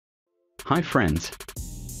Hi friends.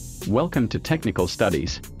 Welcome to Technical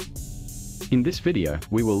Studies. In this video,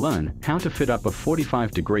 we will learn how to fit up a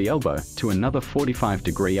 45-degree elbow to another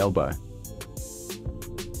 45-degree elbow.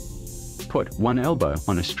 Put one elbow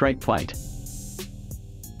on a straight plate.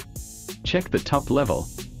 Check the top level.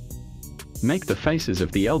 Make the faces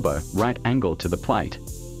of the elbow right angle to the plate.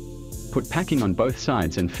 Put packing on both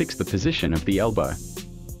sides and fix the position of the elbow.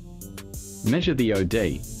 Measure the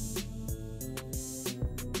OD.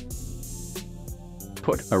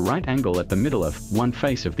 Put a right angle at the middle of one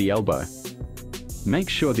face of the elbow. Make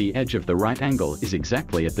sure the edge of the right angle is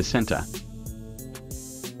exactly at the center.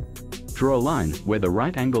 Draw a line where the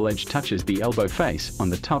right angle edge touches the elbow face on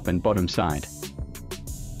the top and bottom side.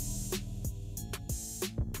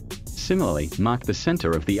 Similarly, mark the center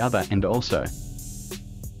of the other end also.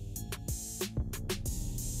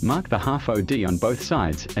 Mark the half OD on both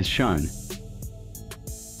sides as shown.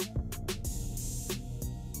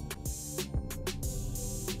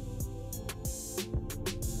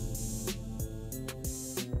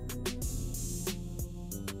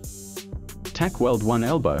 Tack weld one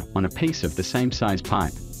elbow on a piece of the same size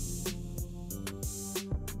pipe.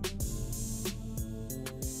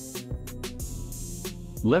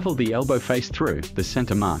 Level the elbow face through the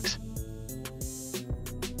center marks.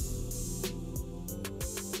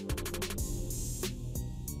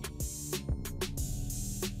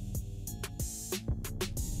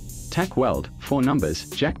 Tack weld 4 numbers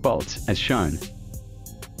jack bolts as shown.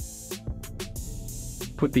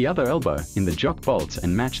 Put the other elbow in the jock bolts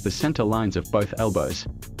and match the center lines of both elbows.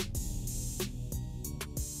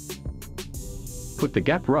 Put the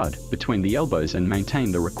gap rod between the elbows and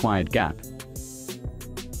maintain the required gap.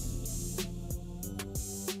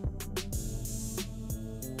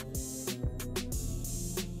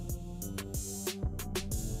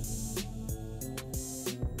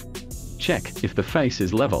 Check if the face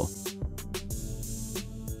is level.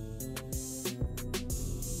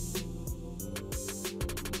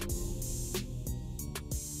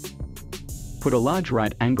 Put a large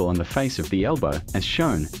right angle on the face of the elbow as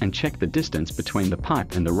shown and check the distance between the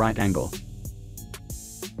pipe and the right angle.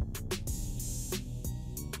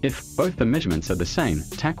 If both the measurements are the same,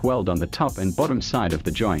 tack weld on the top and bottom side of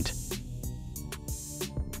the joint.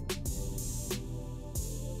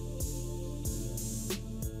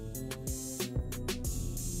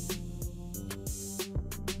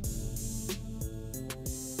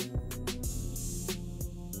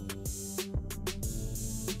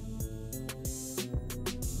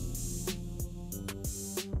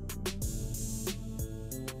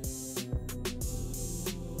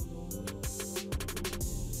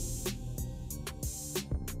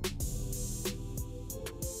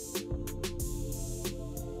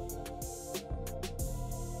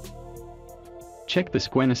 Check the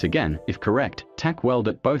squareness again. If correct, tack weld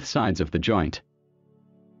at both sides of the joint.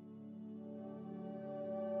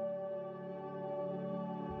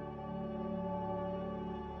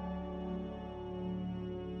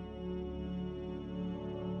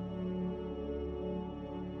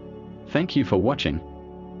 Thank you for watching.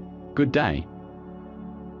 Good day.